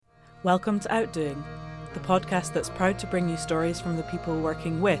Welcome to Outdoing, the podcast that's proud to bring you stories from the people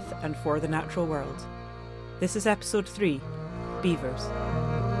working with and for the natural world. This is episode 3, Beavers.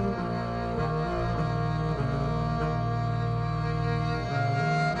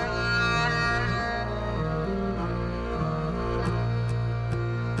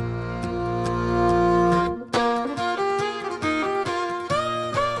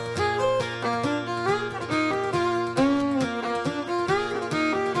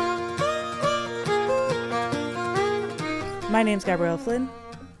 My name's Gabrielle Flynn.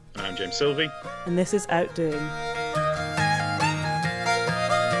 I'm James Sylvie. And this is Outdoing.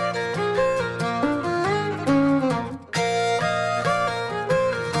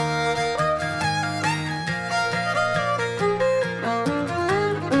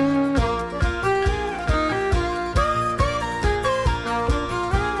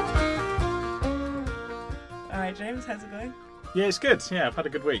 Alright, James, how's it going? Yeah, it's good. Yeah, I've had a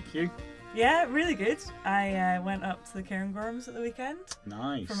good week. You? Yeah, really good. I went up to the Cairngorms at the weekend.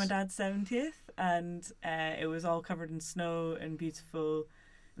 Nice. For my dad's 70th, and it was all covered in snow and beautiful,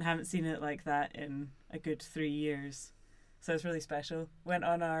 and haven't seen it like that in a good 3 years. So it's really special. Went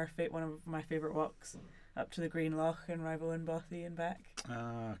on one of my favourite walks up to the Green Loch in Rival and Bothy and back.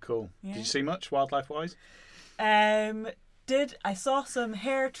 Ah, cool. Yeah. Did you see much wildlife-wise? I saw some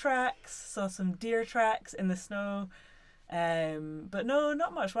hare tracks, saw some deer tracks in the snow. But no,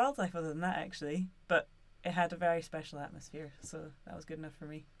 not much wildlife other than that, actually. But it had a very special atmosphere, so that was good enough for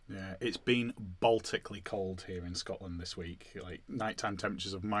me. Yeah, it's been Baltically cold here in Scotland this week. Like nighttime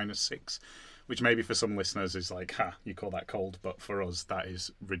temperatures of -6, which maybe for some listeners is like, you call that cold, but for us that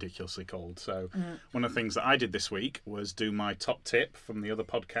is ridiculously cold. So one of the things that I did this week was do my top tip from the other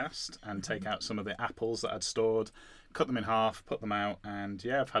podcast and take out some of the apples that I'd stored, cut them in half, put them out, and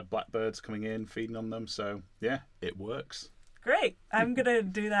yeah, I've had blackbirds coming in, feeding on them, so yeah, it works. Great. I'm going to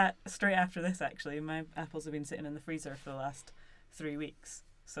do that straight after this, actually. My apples have been sitting in the freezer for the last 3 weeks,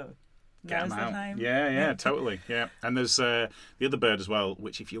 so Get now's them the out. time. Yeah, totally. Yeah, and there's the other bird as well,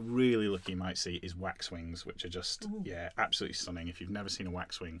 which if you're really lucky you might see, is waxwings, which are just absolutely stunning. If you've never seen a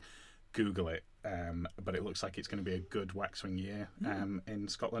waxwing, Google it. But it looks like it's going to be a good waxwing year in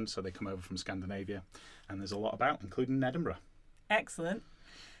Scotland. So they come over from Scandinavia, and there's a lot about, including in Edinburgh. Excellent.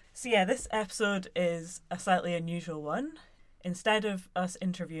 So yeah, this episode is a slightly unusual one. Instead of us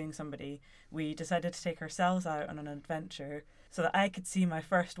interviewing somebody, we decided to take ourselves out on an adventure so that I could see my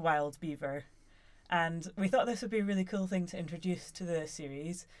first wild beaver. And we thought this would be a really cool thing to introduce to the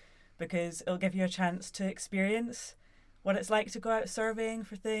series because it'll give you a chance to experience what it's like to go out surveying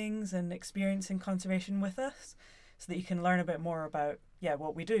for things and experiencing conservation with us so that you can learn a bit more about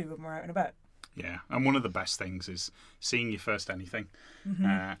what we do when we're out and about. Yeah, and one of the best things is seeing your first anything,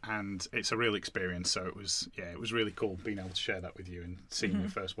 and it's a real experience. So it was really cool being able to share that with you and seeing your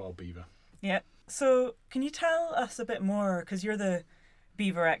first wild beaver. Yeah. So can you tell us a bit more, because you're the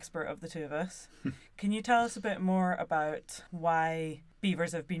beaver expert of the two of us, can you tell us a bit more about why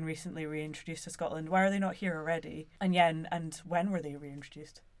beavers have been recently reintroduced to Scotland? Why are they not here already? And when were they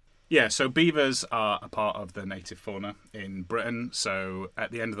reintroduced? Yeah, so beavers are a part of the native fauna in Britain. So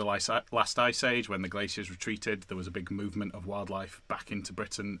at the end of the last ice age, when the glaciers retreated, there was a big movement of wildlife back into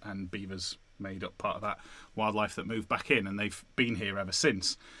Britain, and beavers made up part of that wildlife that moved back in, and they've been here ever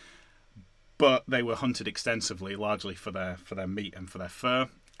since. But they were hunted extensively, largely for their meat and for their fur,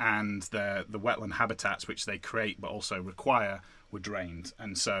 and the wetland habitats which they create but also require were drained.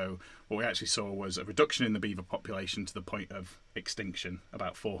 And so what we actually saw was a reduction in the beaver population to the point of extinction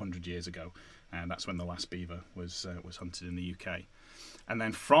about 400 years ago, and that's when the last beaver was hunted in the UK. And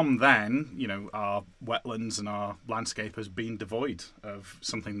then from then, our wetlands and our landscape has been devoid of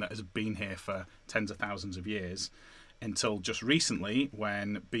something that has been here for tens of thousands of years until just recently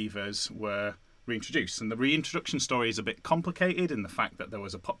when beavers were reintroduced. And the reintroduction story is a bit complicated in the fact that there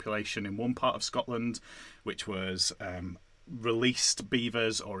was a population in one part of Scotland which was released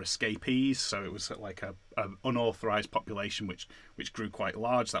beavers or escapees, so it was like a unauthorized population which grew quite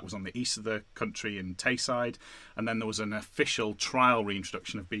large. That was on the east of the country in Tayside, and then there was an official trial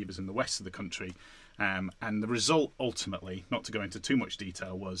reintroduction of beavers in the west of the country, and the result ultimately, not to go into too much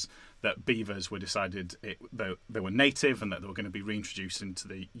detail, was that beavers were decided they were native and that they were going to be reintroduced into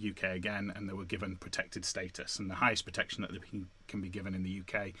the UK again, and they were given protected status, and the highest protection that they can be given in the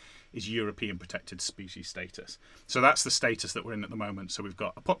UK is European protected species status. So that's the status that we're in at the moment. So we've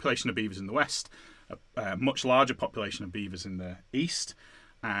got a population of beavers in the west, a much larger population of beavers in the east,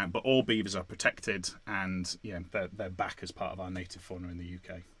 but all beavers are protected, and they're back as part of our native fauna in the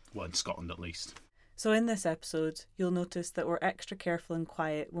UK, well, in Scotland at least. So in this episode, you'll notice that we're extra careful and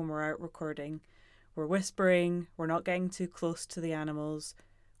quiet when we're out recording. We're whispering, we're not getting too close to the animals,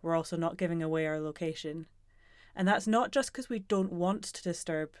 we're also not giving away our location. And that's not just because we don't want to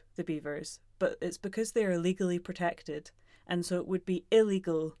disturb the beavers, but it's because they are legally protected, and so it would be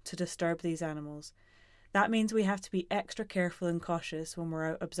illegal to disturb these animals. That means we have to be extra careful and cautious when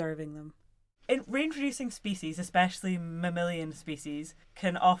we're out observing them. In reintroducing species, especially mammalian species,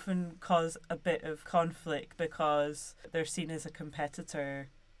 can often cause a bit of conflict because they're seen as a competitor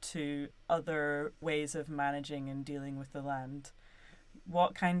to other ways of managing and dealing with the land.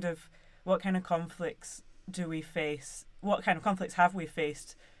 What kind of conflicts do we face? What kind of conflicts have we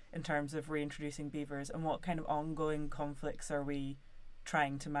faced in terms of reintroducing beavers, and what kind of ongoing conflicts are we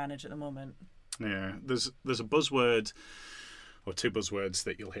trying to manage at the moment? Yeah, there's a buzzword, or two buzzwords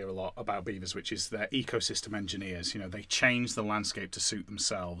that you'll hear a lot about beavers, which is they're ecosystem engineers. You know, they change the landscape to suit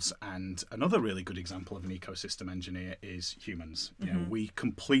themselves. And another really good example of an ecosystem engineer is humans. You know, we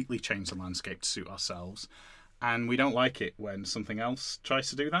completely change the landscape to suit ourselves, and we don't like it when something else tries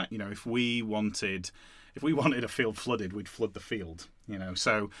to do that. You know, if we wanted a field flooded, we'd flood the field. You know,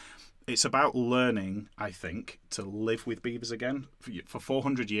 so it's about learning, I think, to live with beavers again. For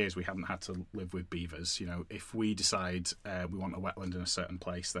 400 years, we haven't had to live with beavers. You know, if we decide we want a wetland in a certain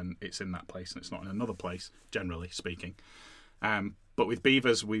place, then it's in that place and it's not in another place, generally speaking. But with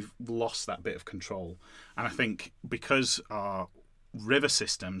beavers, we've lost that bit of control. And I think because our river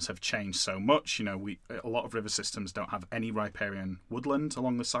systems have changed so much, you know, a lot of river systems don't have any riparian woodland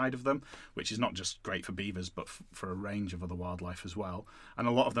along the side of them, which is not just great for beavers, but for a range of other wildlife as well. And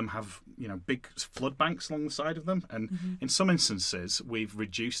a lot of them have, you know, big flood banks along the side of them. And in some instances, we've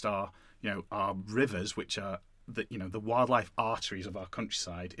reduced our rivers, which are the wildlife arteries of our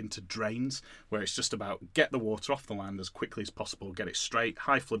countryside, into drains, where it's just about get the water off the land as quickly as possible, get it straight,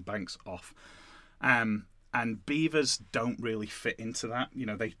 high flood banks off. And beavers don't really fit into that. You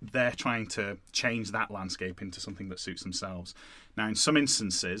know, they're trying to change that landscape into something that suits themselves. Now, in some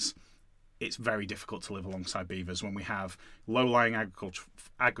instances, it's very difficult to live alongside beavers when we have low-lying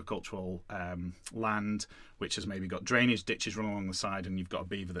agricultural land, which has maybe got drainage ditches running along the side, and you've got a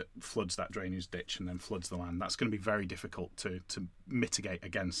beaver that floods that drainage ditch and then floods the land. That's going to be very difficult to mitigate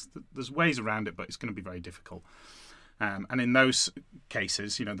against. There's ways around it, but it's going to be very difficult. And in those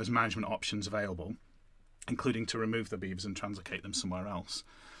cases, you know, there's management options available, including to remove the beavers and translocate them somewhere else.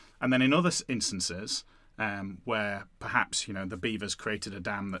 And then in other instances, where perhaps, you know, the beavers created a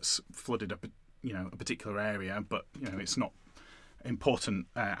dam that's flooded a particular area, but, you know, it's not important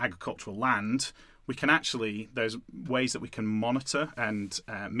agricultural land, there's ways that we can monitor and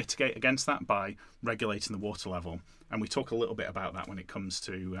mitigate against that by regulating the water level. And we talk a little bit about that when it comes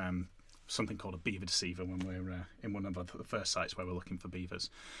to something called a beaver deceiver when we're in one of the first sites where we're looking for beavers.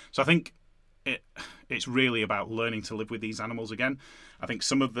 So I think it's really about learning to live with these animals again. I think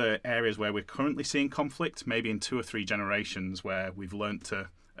some of the areas where we're currently seeing conflict, maybe in 2 or 3 generations where we've learned to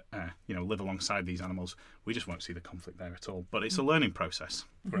live alongside these animals, we just won't see the conflict there at all. But it's a learning process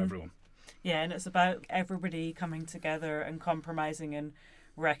for everyone. Yeah, and it's about everybody coming together and compromising and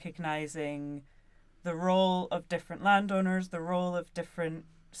recognising the role of different landowners, the role of different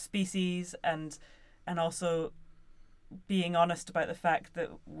species, and also being honest about the fact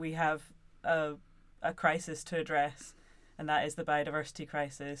that we have a crisis to address, and that is the biodiversity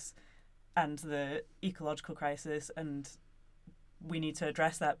crisis and the ecological crisis, and we need to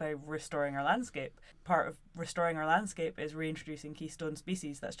address that by restoring our landscape. Part of restoring our landscape is reintroducing keystone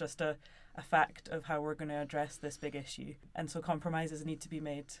species. That's just a fact of how we're going to address this big issue, and so compromises need to be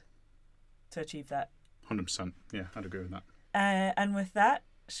made to achieve that. 100%. Yeah, I'd agree with that. And with that,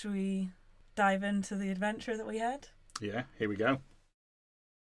 should we dive into the adventure that we had? Yeah, here we go.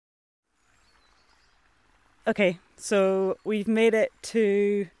 Okay, so we've made it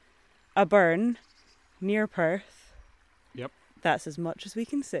to a burn near Perth. Yep. That's as much as we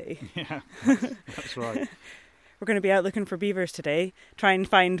can see. Yeah, that's right. We're going to be out looking for beavers today, try and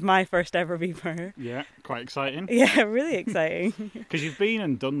find my first ever beaver. Yeah, quite exciting. Yeah, really exciting. Because you've been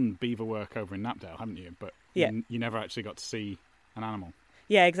and done beaver work over in Knapdale, haven't you? But you never actually got to see an animal.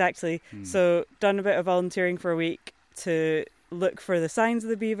 Yeah, exactly. So done a bit of volunteering for a week to look for the signs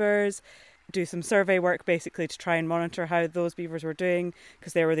of the beavers, do some survey work basically to try and monitor how those beavers were doing,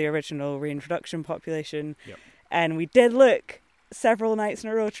 because they were the original reintroduction population. Yep. And we did look several nights in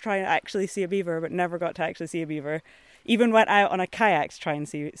a row to try and actually see a beaver, but never got to actually see a beaver. Even went out on a kayak to try and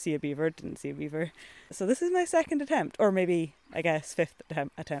see a beaver, didn't see a beaver. So this is my second attempt, or maybe, I guess, fifth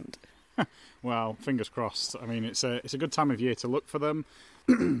attempt. Well, fingers crossed. I mean, it's a good time of year to look for them.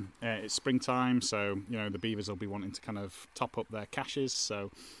 It's springtime, so, you know, the beavers will be wanting to kind of top up their caches.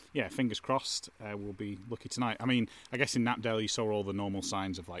 So, yeah, fingers crossed, we'll be lucky tonight. I mean, I guess in Knapdale you saw all the normal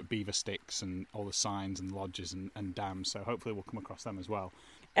signs of, like, beaver sticks and all the signs and lodges and dams, so hopefully we'll come across them as well.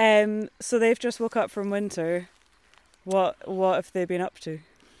 So they've just woke up from winter. What have they been up to?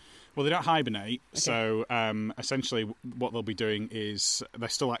 Well, they don't hibernate, Okay. so essentially what they'll be doing is they're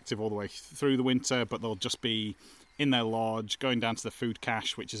still active all the way through the winter, but they'll just be in their lodge, going down to the food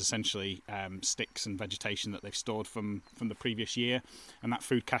cache, which is essentially sticks and vegetation that they've stored from the previous year. And that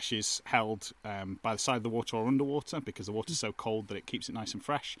food cache is held by the side of the water or underwater because the water's so cold that it keeps it nice and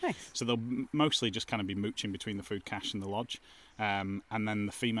fresh. Nice. So they'll mostly just kind of be mooching between the food cache and the lodge. And then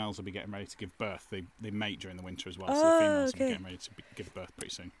the females will be getting ready to give birth. They mate during the winter as well, so the females will be getting ready to give birth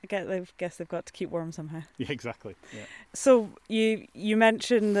pretty soon. I guess they've got to keep warm somehow. Yeah, exactly. Yeah. So you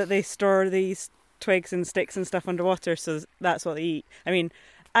mentioned that they store these twigs and sticks and stuff underwater, so that's what they eat. I mean,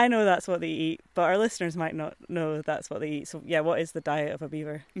 I know that's what they eat, but our listeners might not know that's what they eat. So yeah, what is the diet of a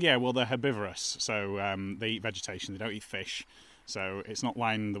beaver? Yeah, well, they're herbivorous, so they eat vegetation. They don't eat fish. So it's not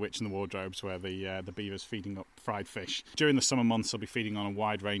Lion, the Witch and the Wardrobes where the beaver's feeding up fried fish. During the summer months, they'll be feeding on a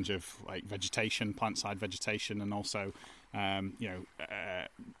wide range of like vegetation, plant-side vegetation, and also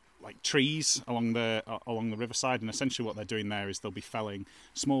like trees along the riverside. And essentially what they're doing there is they'll be felling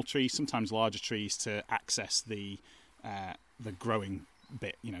small trees, sometimes larger trees, to access the growing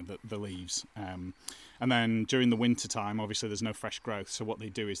bit, the leaves. And then during the winter time, obviously there's no fresh growth, so what they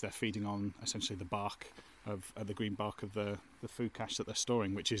do is they're feeding on essentially the bark of the green bark of the food cache that they're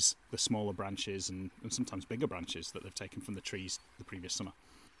storing, which is the smaller branches and sometimes bigger branches that they've taken from the trees the previous summer.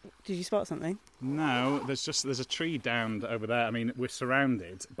 Did you spot something? No, there's a tree down over there. I mean, we're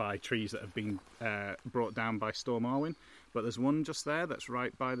surrounded by trees that have been brought down by Storm Arwen, but there's one just there that's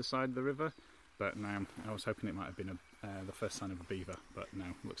right by the side of the river. But no, I was hoping it might have been the first sign of a beaver, but no,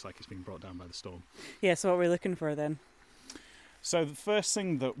 looks like it's been brought down by the storm. Yeah, so what we're looking for then? So the first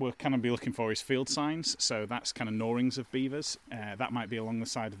thing that we'll kind of be looking for is field signs. So that's kind of gnawnings of beavers. That might be along the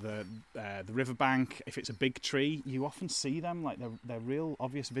side of the riverbank. If it's a big tree, you often see them. Like they're real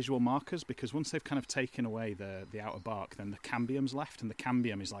obvious visual markers, because once they've kind of taken away the outer bark, then the cambium's left, and the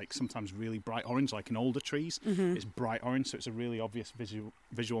cambium is like sometimes really bright orange, like in older trees. Mm-hmm. It's bright orange, so it's a really obvious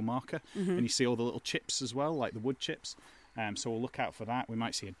visual marker. Mm-hmm. And you see all the little chips as well, like the wood chips. So we'll look out for that. We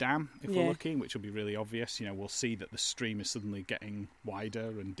might see a dam if we're looking, which will be really obvious. We'll see that the stream is suddenly getting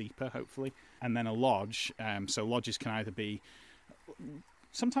wider and deeper, hopefully. And then a lodge. So lodges can either be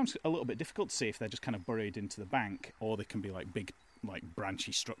sometimes a little bit difficult to see if they're just kind of buried into the bank, or they can be like big, like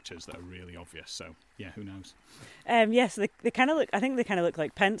branchy structures that are really obvious. So yeah, who knows? Yes, they kind of look. I think they kind of look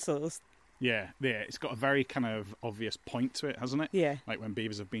like pencils. Yeah, it's got a very kind of obvious point to it, hasn't it? Yeah. Like when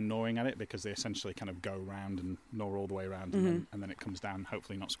beavers have been gnawing at it, because they essentially kind of go round and gnaw all the way around, mm-hmm. and then it comes down,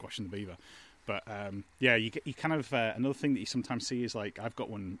 hopefully not squashing the beaver. But you kind of another thing that you sometimes see is like I've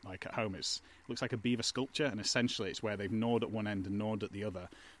got one like at home. It looks like a beaver sculpture, and essentially it's where they've gnawed at one end and gnawed at the other,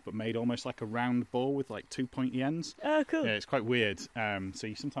 but made almost like a round ball with like two pointy ends. Oh, cool! Yeah, it's quite weird. So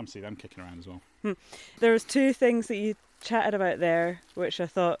you sometimes see them kicking around as well. There was two things that you chatted about there, which I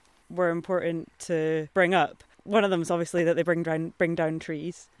thought were important to bring up. One of them is obviously that they bring down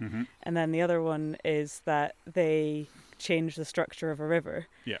trees, mm-hmm. and then the other one is that they change the structure of a river.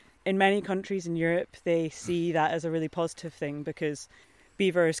 Yeah. In many countries in Europe, they see that as a really positive thing, because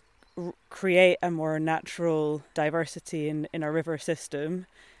beavers create a more natural diversity in a river system,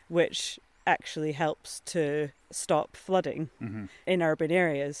 which actually helps to stop flooding mm-hmm. in urban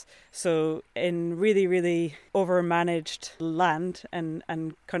areas. So in really, really overmanaged land and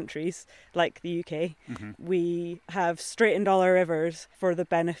countries like the UK, mm-hmm. we have straightened all our rivers for the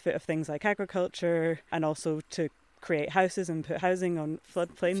benefit of things like agriculture, and also to create houses and put housing on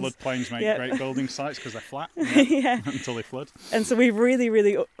floodplains. Floodplains make great building sites because they're flat until they flood. And so we've really,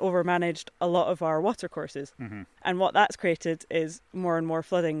 really overmanaged a lot of our watercourses. Mm-hmm. And what that's created is more and more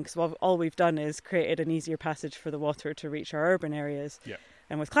flooding, because all we've done is created an easier passage for the water to reach our urban areas. Yeah.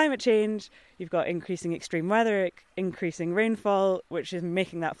 And with climate change, you've got increasing extreme weather, increasing rainfall, which is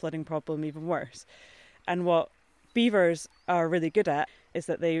making that flooding problem even worse. And what beavers are really good at is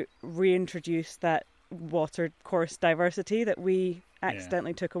that they reintroduce that water course diversity that we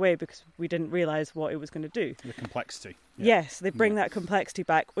accidentally took away because we didn't realise what it was going to do. The complexity. Yeah. Yes, they bring that complexity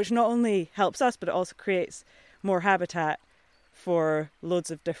back, which not only helps us, but it also creates more habitat for loads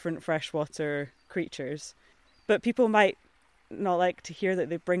of different freshwater creatures. But people might not like to hear that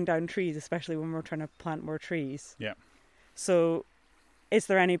they bring down trees, especially when we're trying to plant more trees. Yeah. So is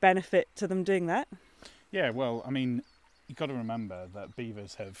there any benefit to them doing that? Yeah, well, I mean, you've got to remember that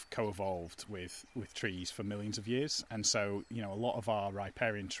beavers have co-evolved with trees for millions of years, and so a lot of our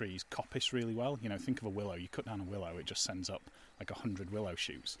riparian trees coppice really well. Think of a willow. You cut down a willow, it just sends up like 100 willow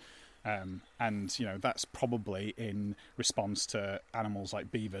shoots, and that's probably in response to animals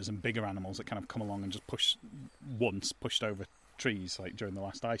like beavers and bigger animals that kind of come along and just pushed over trees like during the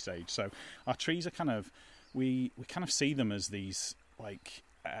last ice age. So our trees are kind of, we kind of see them as these like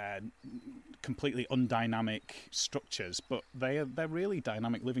completely undynamic structures, but they're really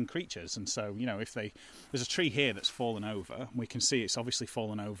dynamic living creatures. And so, you know, if there's a tree here that's fallen over, we can see it's obviously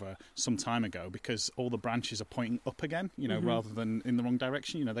fallen over some time ago because all the branches are pointing up again, you know, rather than in the wrong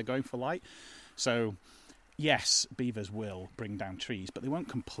direction. You know, they're going for light. So yes, beavers will bring down trees, but they won't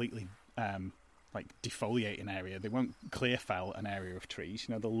completely like defoliate an area. They won't clear fell an area of trees.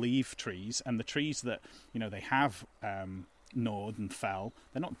 You know, they'll leave trees, and the trees that, you know, they have gnawed and fell,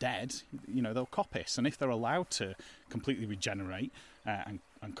 they're not dead. You know, they'll coppice, and if they're allowed to completely regenerate and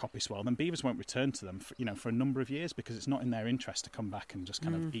coppice well, then beavers won't return to them for, you know, for a number of years, because it's not in their interest to come back and just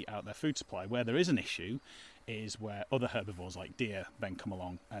kind of eat out their food supply. Where there is an issue is where other herbivores like deer then come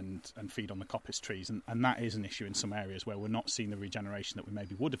along and feed on the coppice trees, and that is an issue in some areas where we're not seeing the regeneration that we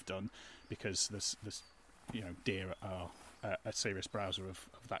maybe would have done, because there's you know, deer are a serious browser of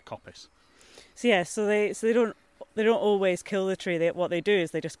that coppice. So they don't always kill the tree. What they do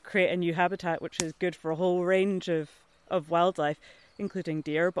is they just create a new habitat, which is good for a whole range of wildlife, including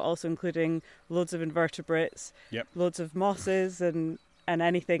deer, but also including loads of invertebrates, loads of mosses and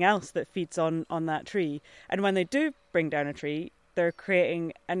anything else that feeds on that tree. And when they do bring down a tree, they're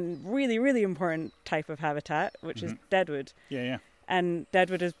creating a really, really important type of habitat, which is deadwood. Yeah. And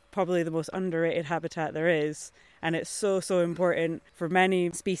deadwood is probably the most underrated habitat there is. And it's so important for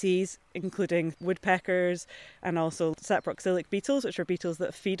many species, including woodpeckers and also saproxylic beetles, which are beetles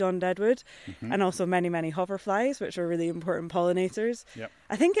that feed on deadwood, and also many, many hoverflies, which are really important pollinators. Yep.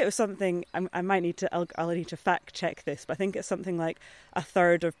 I think it was something, I'll need to fact check this, but I think it's something like a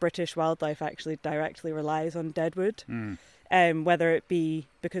third of British wildlife actually directly relies on deadwood. Whether it be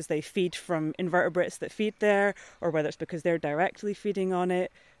because they feed from invertebrates that feed there, or whether it's because they're directly feeding on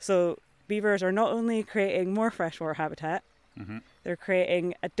it. So beavers are not only creating more freshwater habitat, they're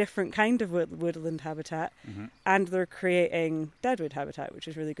creating a different kind of woodland habitat, and they're creating deadwood habitat, which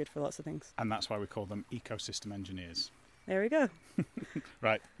is really good for lots of things. And that's why we call them ecosystem engineers. There we go.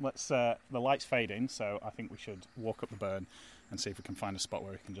 Right, let's. The light's fading, so I think we should walk up the burn and see if we can find a spot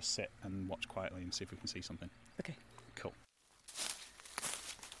where we can just sit and watch quietly and see if we can see something. Okay. Cool.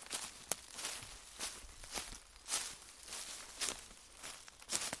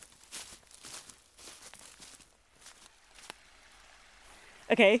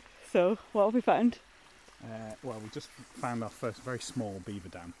 Okay, so what have we found? Well, we just found our first very small beaver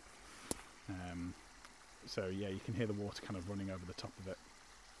dam. So yeah, you can hear the water kind of running over the top of it.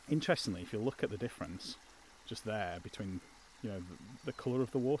 Interestingly, if you look at the difference just there between, you know, the colour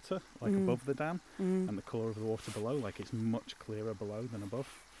of the water, like above the dam, and the colour of the water below, like it's much clearer below than above.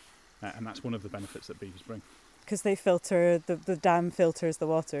 And that's one of the benefits that beavers bring. Because they filter, the dam filters the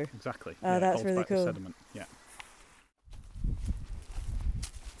water. Exactly. Oh, that's really cool. The sediment. Yeah.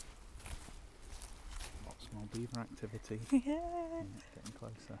 Lots more beaver activity. Yeah. Getting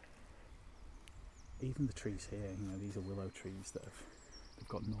closer. Even the trees here, you know, these are willow trees that they've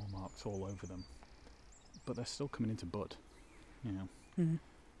got gnaw marks all over them, but they're still coming into bud. You know,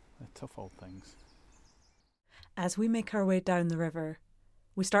 they're tough old things. As we make our way down the river,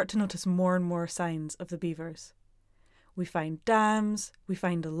 we start to notice more and more signs of the beavers. We find dams, we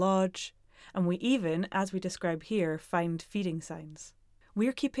find a lodge, and we even, as we describe here, find feeding signs.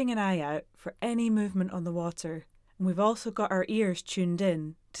 We're keeping an eye out for any movement on the water, and we've also got our ears tuned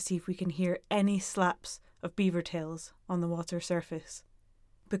in to see if we can hear any slaps of beaver tails on the water surface.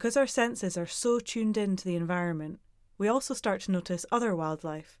 Because our senses are so tuned in to the environment, we also start to notice other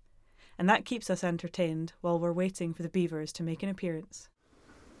wildlife, and that keeps us entertained while we're waiting for the beavers to make an appearance.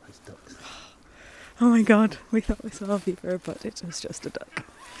 Those ducks. Oh my god, we thought we saw a beaver, but it was just a duck.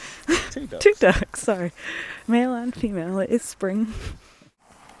 Two ducks. Two ducks, sorry. Male and female, it is spring.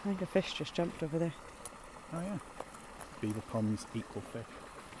 I think a fish just jumped over there. Oh yeah. Beaver ponds equal fish.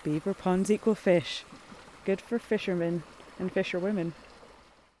 Beaver ponds equal fish. Good for fishermen and fisherwomen.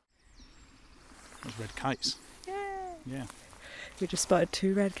 Those red kites. Yay! Yeah. We just spotted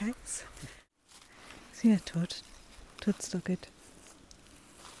 2 red kites. So yeah, Toad. Toad's still good.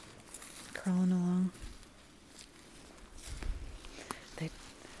 Crawling along.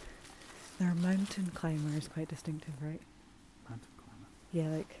 Their mountain climber is quite distinctive, right? Mountain climber. Yeah,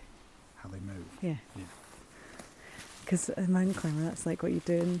 like... How they move. Yeah. Yeah. Because a mountain climber, that's like what you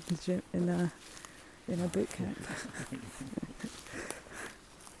do in the gym, in a boot camp.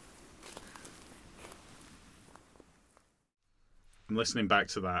 I'm listening back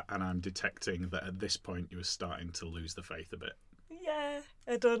to that, and I'm detecting that at this point you were starting to lose the faith a bit. Yeah,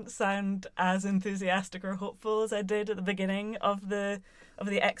 I don't sound as enthusiastic or hopeful as I did at the beginning of the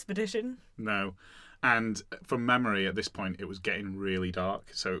expedition. No. And from memory, at this point, it was getting really dark.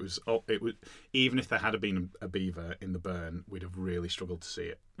 So it was even if there had been a beaver in the burn, we'd have really struggled to see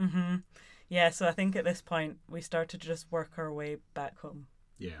it. Mm-hmm. Yeah, so I think at this point we started to just work our way back home.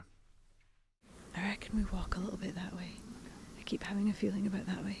 Yeah. I reckon we walk a little bit that way. I keep having a feeling about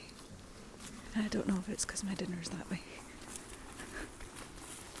that way. And I don't know if it's because my dinner's that way.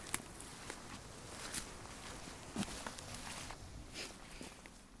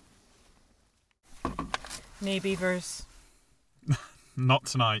 Nay, beavers. Not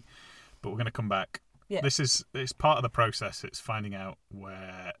tonight, but we're going to come back. Yeah. It's part of the process. It's finding out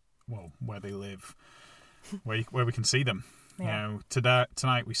where they live, where we can see them. Yeah. You know,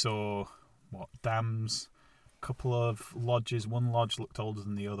 tonight we saw dams, a couple of lodges. One lodge looked older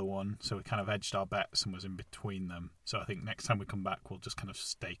than the other one, so we kind of edged our bets and was in between them. So I think next time we come back, we'll just kind of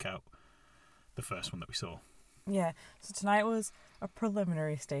stake out the first one that we saw. Yeah, so tonight was a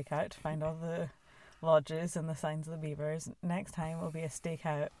preliminary stakeout to find all the lodges and the signs of the beavers. Next time will be a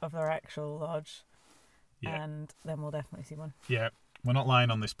stakeout of their actual lodge, and then we'll definitely see one. Yeah, we're not lying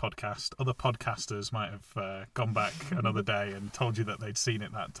on this podcast. Other podcasters might have gone back another day and told you that they'd seen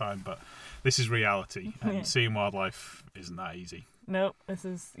it that time, but this is reality, and seeing wildlife isn't that easy. Nope, this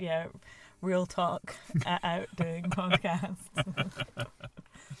is, real talk out doing podcasts.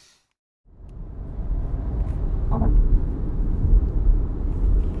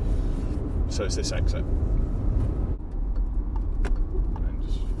 So it's this exit. And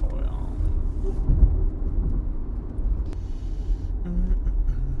just follow it on.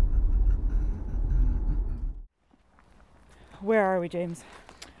 Where are we, James?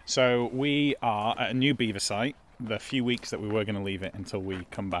 So we are at a new beaver site. The few weeks that we were going to leave it until we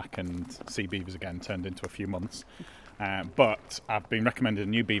come back and see beavers again turned into a few months. But I've been recommended a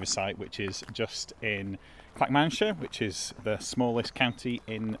new beaver site, which is just in Clackmannanshire, which is the smallest county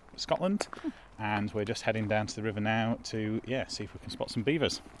in Scotland. And we're just heading down to the river now to see if we can spot some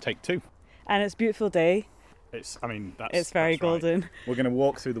beavers. Take 2. And it's a beautiful day. It's very golden. Right. We're going to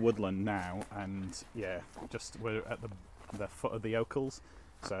walk through the woodland now, and we're at the foot of the Ochils,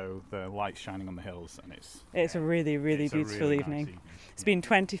 so the light's shining on the hills, and it's a really, really beautiful evening. Nice evening. It's been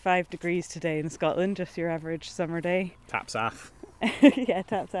 25 degrees today in Scotland, just your average summer day. Taps off. Yeah,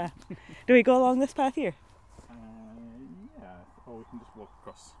 taps off. Do we go along this path here? Or we can just walk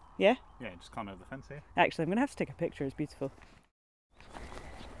across. Yeah? Yeah, just climb over the fence here. Actually, I'm going to have to take a picture. It's beautiful.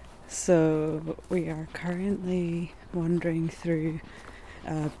 So we are currently wandering through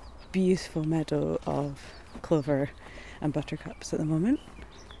a beautiful meadow of clover and buttercups at the moment,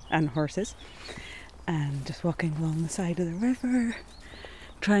 and horses, and just walking along the side of the river,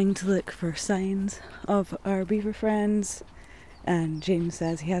 trying to look for signs of our beaver friends. And James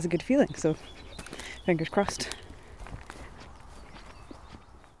says he has a good feeling, so fingers crossed.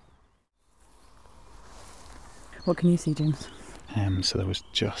 What can you see, James? So there was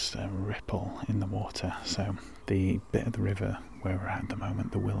just a ripple in the water. So the bit of the river where we're at the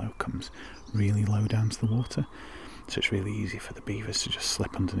moment, the willow comes really low down to the water. So it's really easy for the beavers to just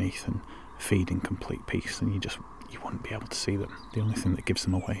slip underneath and feed in complete peace, and you wouldn't be able to see them. The only thing that gives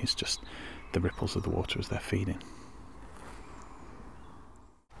them away is just the ripples of the water as they're feeding.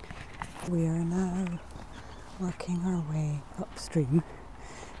 We are now working our way upstream,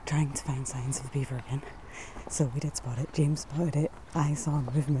 trying to find signs of beaver again. So we did spot it. James spotted it. I saw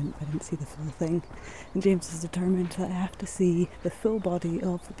movement, but I didn't see the full thing. And James is determined that I have to see the full body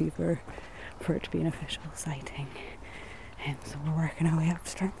of the beaver for it to be an official sighting. And so we're working our way up to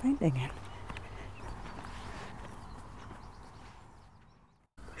start finding it.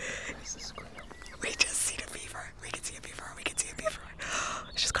 We just seen a beaver. We can see a beaver. We can see a beaver.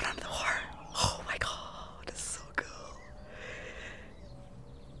 It's just gone under the water. Oh my god, it's so cool.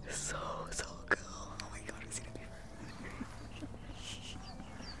 So cool. Oh my god, we've seen a beaver.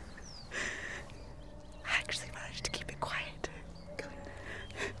 I actually managed to keep it quiet.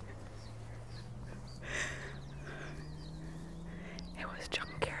 It was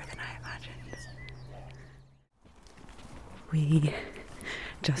chunkier than I imagined. We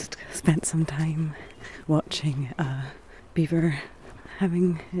just spent some time watching a beaver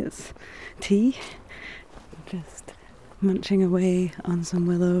having its tea, just munching away on some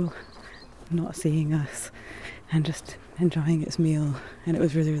willow, not seeing us, and just enjoying its meal. And it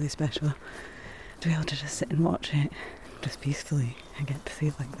was really, really special to be able to just sit and watch it just peacefully and get to see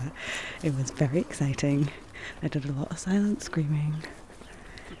it like that. It was very exciting. I did a lot of silent screaming,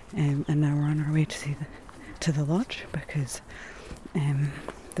 and now we're on our way to see the lodge, because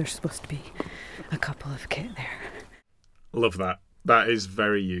there's supposed to be a couple of kit there. Love that. That is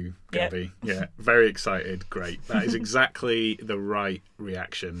very you, Yep. Gabby. Yeah, very excited. Great. That is exactly the right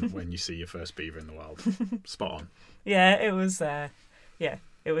reaction when you see your first beaver in the wild. Spot on. Yeah, it was.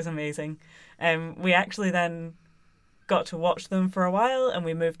 It was amazing. We actually then got to watch them for a while, and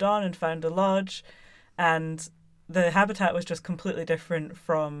we moved on and found a lodge, and the habitat was just completely different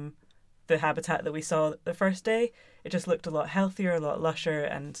from the habitat that we saw the first day. It just looked a lot healthier, a lot lusher,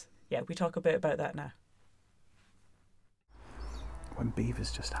 and yeah, we talk a bit about that now. When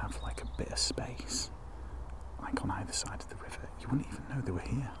beavers just have like a bit of space, like on either side of the river, you wouldn't even know they were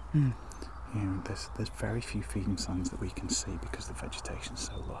here. Mm. You know, there's very few feeding signs that we can see because the vegetation's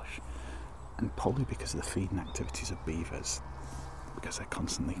so lush, and probably because of the feeding activities of beavers, because they're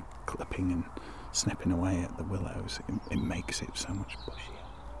constantly clipping and snipping away at the willows. It makes it so much bushier.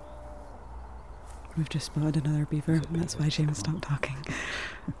 We've just spotted another beaver, and that's why James stopped talking.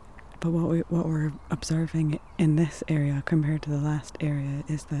 But what we're observing in this area compared to the last area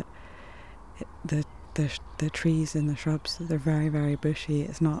is that the trees and the shrubs, they're very, very bushy.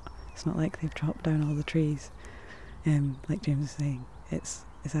 It's not like they've chopped down all the trees. Like James was saying, it's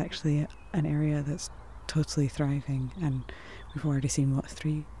actually an area that's totally thriving, and we've already seen 4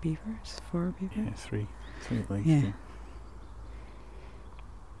 beavers? Yeah, three at least. Yeah.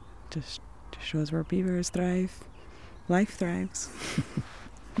 Just shows where beavers thrive. Life thrives.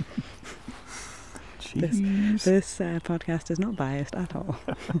 Jeez. This podcast is not biased at all.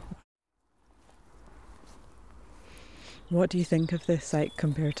 What do you think of this site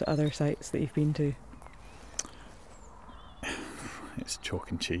compared to other sites that you've been to? It's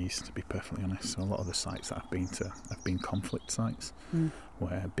chalk and cheese, to be perfectly honest. So a lot of the sites that I've been to have been conflict sites,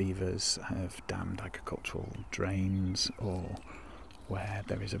 where beavers have dammed agricultural drains, or where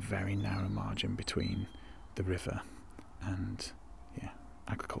there is a very narrow margin between the river and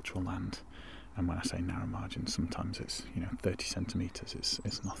agricultural land. And when I say narrow margin, sometimes it's 30 centimetres.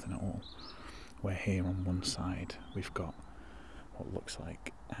 It's nothing at all. Where here on one side we've got what looks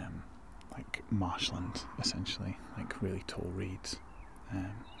like marshland, essentially, like really tall reeds,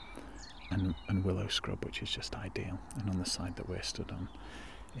 and willow scrub, which is just ideal. And on the side that we're stood on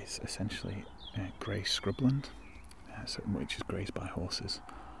is essentially grey scrubland, which is grazed by horses.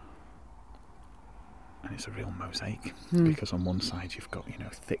 And it's a real mosaic, because on one side you've got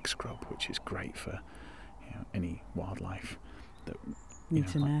thick scrub, which is great for any wildlife that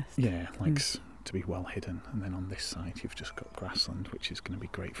Needs a nest. Yeah, likes to be well hidden. And then on this side you've just got grassland, which is going to be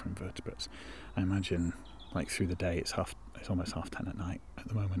great for invertebrates. I imagine, like, through the day it's almost 10:30 at night at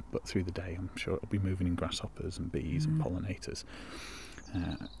the moment, but through the day I'm sure it'll be moving in grasshoppers and bees and pollinators.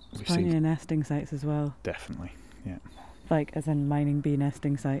 There's plenty of nesting sites as well. Definitely, yeah. Like, as in mining bee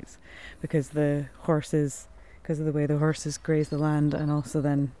nesting sites, because of the way the horses graze the land and also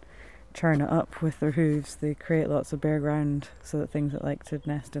then churn it up with their hooves, they create lots of bare ground, so that things that like to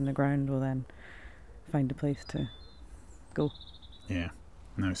nest in the ground will then find a place to go. Yeah,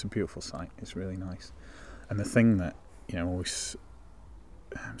 no, it's a beautiful site. It's really nice. And the thing that always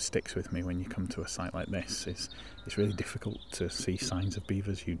sticks with me when you come to a site like this is it's really difficult to see signs of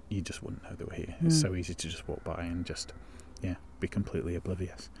beavers. You just wouldn't know they were here. It's so easy to just walk by and just be completely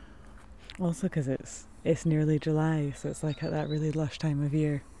oblivious. Also because it's nearly July, so it's like at that really lush time of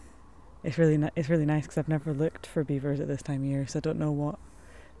year. It's really nice, because I've never looked for beavers at this time of year, so I don't know what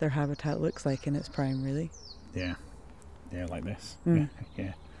their habitat looks like in its prime, really. Yeah, like this. Yeah.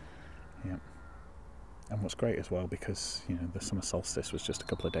 And what's great as well, because the summer solstice was just a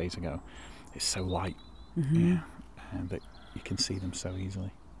couple of days ago, it's so light, and that you can see them so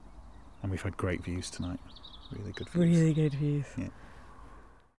easily. And we've had great views tonight. Really good views. Really good views. Yeah.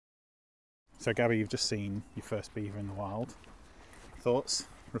 So Gabby, you've just seen your first beaver in the wild. Thoughts?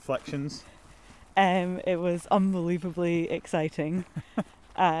 Reflections? It was unbelievably exciting.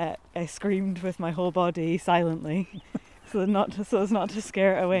 I screamed with my whole body silently, so as not to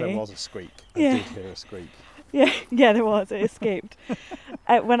scare it away. There was a squeak. I did hear a squeak. Yeah, there was. It escaped.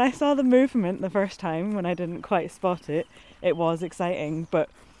 When I saw the movement the first time, when I didn't quite spot it, it was exciting. But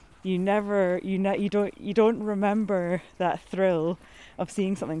you don't remember that thrill of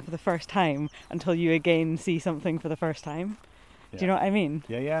seeing something for the first time until you again see something for the first time. Yeah. Do you know what I mean?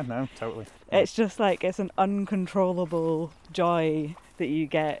 Yeah, no, totally. It's just like, it's an uncontrollable joy that you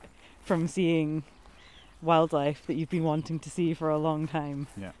get from seeing wildlife that you've been wanting to see for a long time.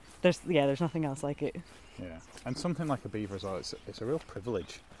 Yeah. There's nothing else like it. Yeah, and something like a beaver as well, it's a real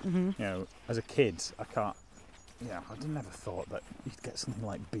privilege. Mm-hmm. As a kid, I never thought that you'd get something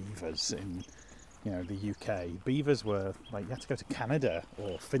like beavers in the UK. Beavers were like, you had to go to Canada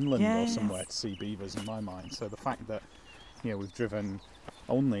or Finland or somewhere to see beavers, in my mind. So the fact that we've driven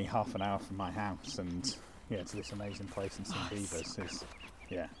only half an hour from my house, and to this amazing place and seeing beavers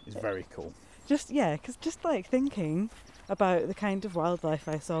is very cool. Because just like thinking about the kind of wildlife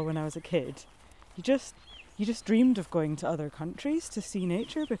I saw when I was a kid, you just dreamed of going to other countries to see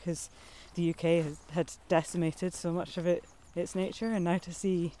nature, because the UK had decimated so much of its nature, and now to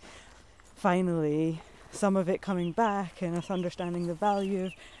see finally some of it coming back and us understanding the value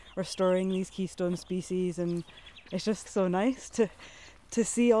of restoring these keystone species, and it's just so nice to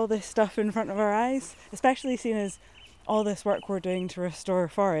see all this stuff in front of our eyes, especially seeing as all this work we're doing to restore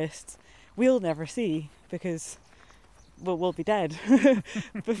forests we'll never see, because we'll be dead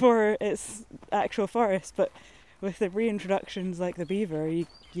before it's actual forest. But with the reintroductions like the beaver,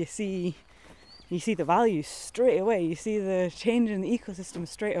 you see the value straight away. You see the change in the ecosystem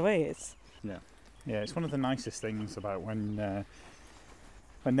straight away. It's one of the nicest things about when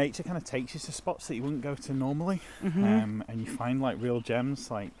nature kind of takes you to spots that you wouldn't go to normally, and you find like real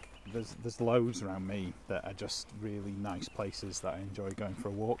gems. Like there's loads around me that are just really nice places that I enjoy going for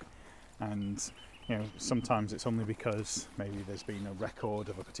a walk. And sometimes it's only because maybe there's been a record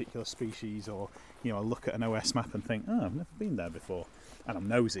of a particular species, or I look at an OS map and think, oh, I've never been there before, and I'm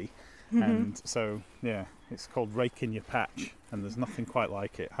nosy. And so it's called raking your patch, and there's nothing quite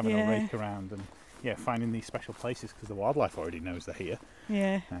like it, having a rake around and finding these special places, because the wildlife already knows they're here.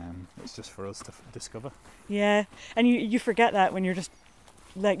 It's just for us to discover. And you forget that when you're just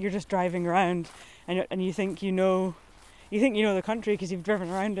driving around, and you think you know the country because you've driven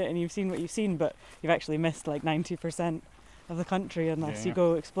around it and you've seen what you've seen, but you've actually missed like 90% of the country unless you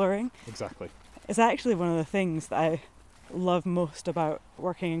go exploring. Exactly. It's actually one of the things that I love most about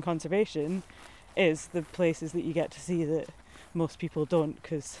working in conservation, is the places that you get to see that most people don't,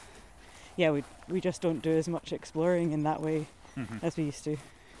 because we just don't do as much exploring in that way as we used to.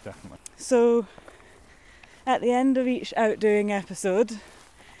 Definitely. So at the end of each outdoing episode,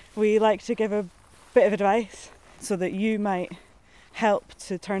 we like to give a bit of advice so that you might help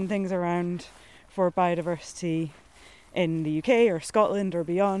to turn things around for biodiversity in the UK or Scotland or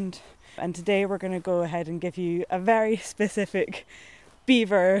beyond. And today we're going to go ahead and give you a very specific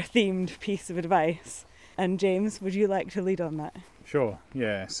beaver themed piece of advice. And James, would you like to lead on that? Sure,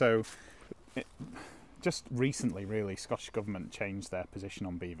 yeah. So just recently, really, Scottish Government changed their position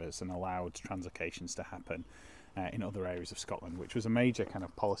on beavers and allowed translocations to happen in other areas of Scotland, which was a major kind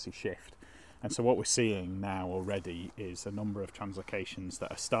of policy shift. And so what we're seeing now already is a number of translocations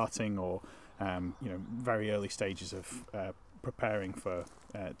that are starting, or very early stages of preparing for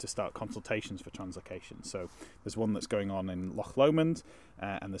to start consultations for translocations. So there's one that's going on in Loch Lomond,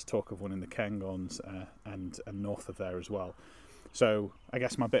 and there's talk of one in the Cairngorms and north of there as well. So I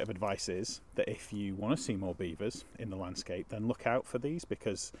guess my bit of advice is that if you want to see more beavers in the landscape, then look out for these,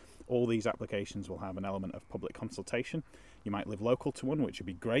 because all these applications will have an element of public consultation. You might live local to one, which would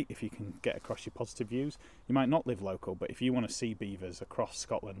be great if you can get across your positive views. You might not live local, but if you want to see beavers across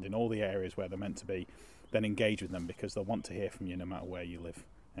Scotland in all the areas where they're meant to be, then engage with them, because they'll want to hear from you no matter where you live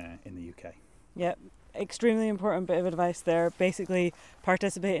in the UK. Yep, extremely important bit of advice there. Basically,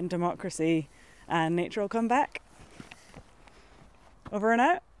 participate in democracy and nature will come back. Over and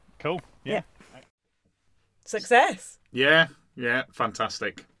out. Cool. Yeah. Success. Yeah,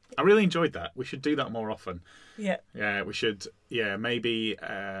 fantastic. I really enjoyed that. We should do that more often. Yeah, we should. Yeah, maybe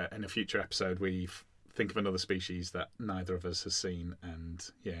in a future episode we think of another species that neither of us has seen, and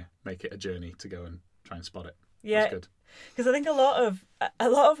make it a journey to go and try and spot it. Yeah, that's good. Because I think a lot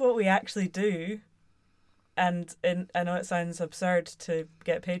of what we actually do, and I know it sounds absurd to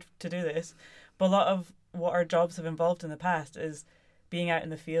get paid to do this, but a lot of what our jobs have involved in the past is being out in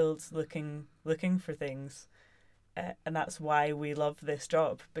the fields looking for things. And that's why we love this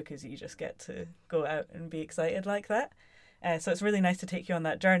job, because you just get to go out and be excited like that. So it's really nice to take you on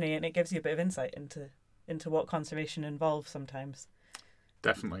that journey, and it gives you a bit of insight into what conservation involves sometimes.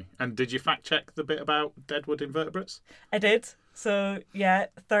 Definitely. And did you fact check the bit about deadwood invertebrates? I did. So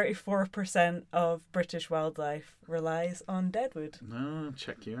 34% of British wildlife relies on deadwood. No,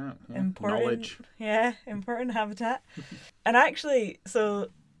 check you out. Yeah. Important knowledge. Yeah, important habitat. And actually, so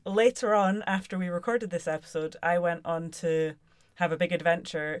later on, after we recorded this episode, I went on to have a big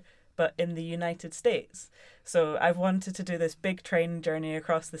adventure, but in the United States. So I've wanted to do this big train journey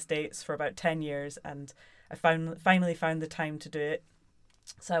across the States for about 10 years, and I finally found the time to do it.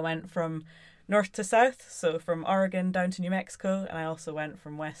 So I went from north to south, so from Oregon down to New Mexico, and I also went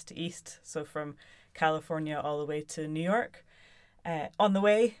from west to east, so from California all the way to New York. On the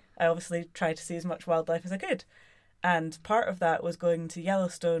way, I obviously tried to see as much wildlife as I could. And part of that was going to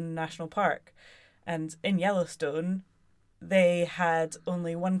Yellowstone National Park. And in Yellowstone, they had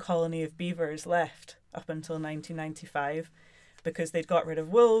only one colony of beavers left up until 1995. because they'd got rid of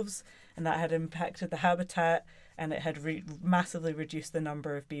wolves and that had impacted the habitat, and it had massively reduced the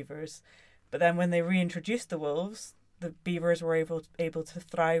number of beavers. But then when they reintroduced the wolves, the beavers were able to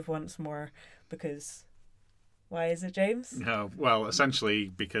thrive once more because... Why is it, James? No, well, essentially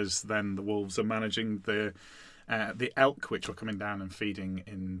because then the wolves are managing the elk, which were coming down and feeding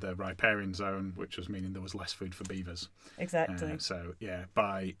in the riparian zone, which was meaning there was less food for beavers. Exactly. So, yeah,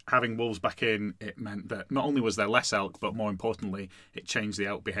 by having wolves back in, it meant that not only was there less elk, but more importantly, it changed the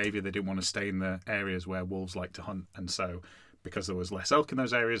elk behaviour. They didn't want to stay in the areas where wolves like to hunt. And so, because there was less elk in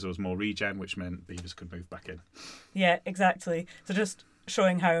those areas, there was more regen, which meant beavers could move back in. Yeah, exactly. So just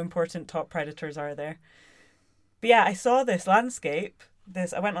showing how important top predators are there. But yeah, I saw this landscape.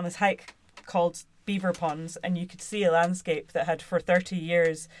 I went on this hike called Beaver Ponds, and you could see a landscape that had for 30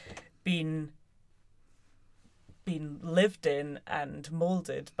 years been lived in and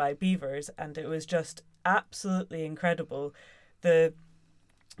moulded by beavers, and it was just absolutely incredible. The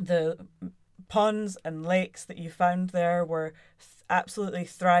ponds and lakes that you found there were absolutely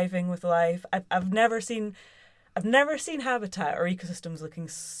thriving with life. I've never seen habitat or ecosystems looking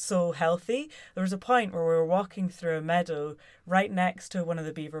so healthy. There was a point where we were walking through a meadow right next to one of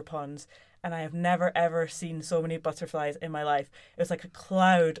the beaver ponds, and I have never ever seen so many butterflies in my life. It was like a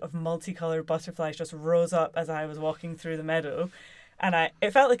cloud of multicolored butterflies just rose up as I was walking through the meadow, and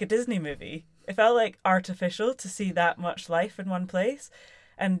it felt like a Disney movie. It felt like artificial to see that much life in one place,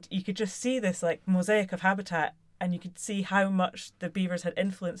 and you could just see this like mosaic of habitat. And you could see how much the beavers had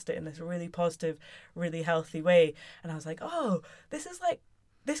influenced it in this really positive, really healthy way. And I was like, oh,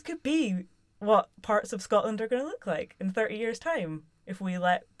 this could be what parts of Scotland are going to look like in 30 years' time if we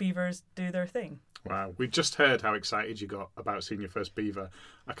let beavers do their thing. Wow, we just heard how excited you got about seeing your first beaver.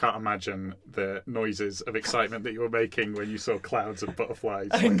 I can't imagine the noises of excitement that you were making when you saw clouds of butterflies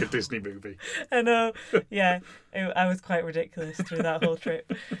like a Disney movie. I know, yeah. I was quite ridiculous through that whole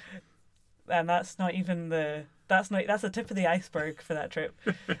trip. And that's the tip of the iceberg for that trip.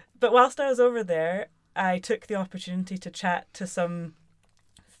 But whilst I was over there, I took the opportunity to chat to some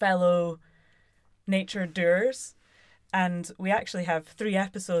fellow nature doers, and we actually have 3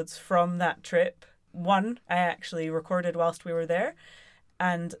 episodes from that trip. One I actually recorded whilst we were there,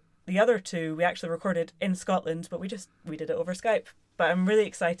 and the other 2 we actually recorded in Scotland, but we did it over Skype. But I'm really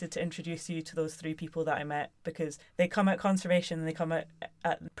excited to introduce you to those 3 people that I met, because they come at conservation and they come at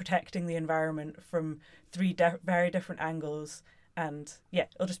protecting the environment from 3 very different angles. And yeah,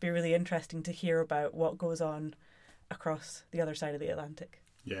 it'll just be really interesting to hear about what goes on across the other side of the Atlantic.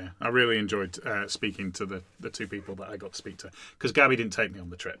 Yeah, I really enjoyed speaking to the 2 people that I got to speak to, because Gabby didn't take me on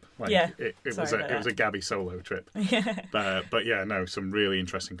the trip. It was a Gabby solo trip. Yeah. But yeah, no, some really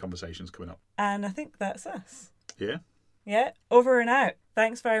interesting conversations coming up. And I think that's us. Yeah. Yeah, over and out.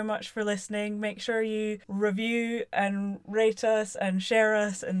 Thanks very much for listening. Make sure you review and rate us and share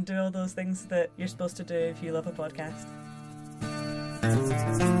us and do all those things that you're supposed to do if you love a podcast.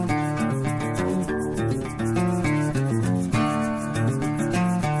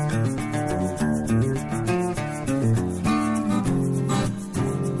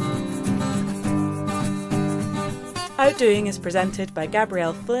 Outdoing is presented by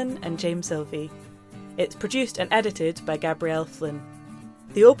Gabrielle Flynn and James Sylvie. It's produced and edited by Gabrielle Flynn.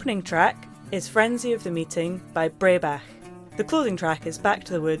 The opening track is Frenzy of the Meeting by Breybach. The closing track is Back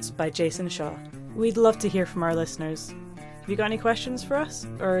to the Woods by Jason Shaw. We'd love to hear from our listeners. Have you got any questions for us?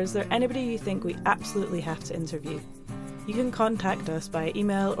 Or is there anybody you think we absolutely have to interview? You can contact us by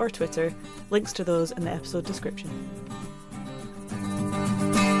email or Twitter. Links to those in the episode description.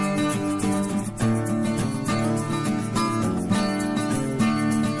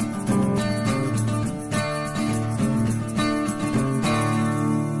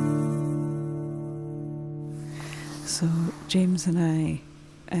 So James and I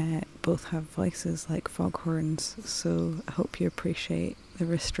both have voices like foghorns, so I hope you appreciate the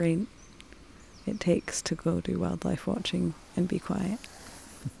restraint it takes to go do wildlife watching and be quiet.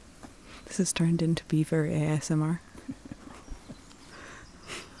 This has turned into Beaver ASMR.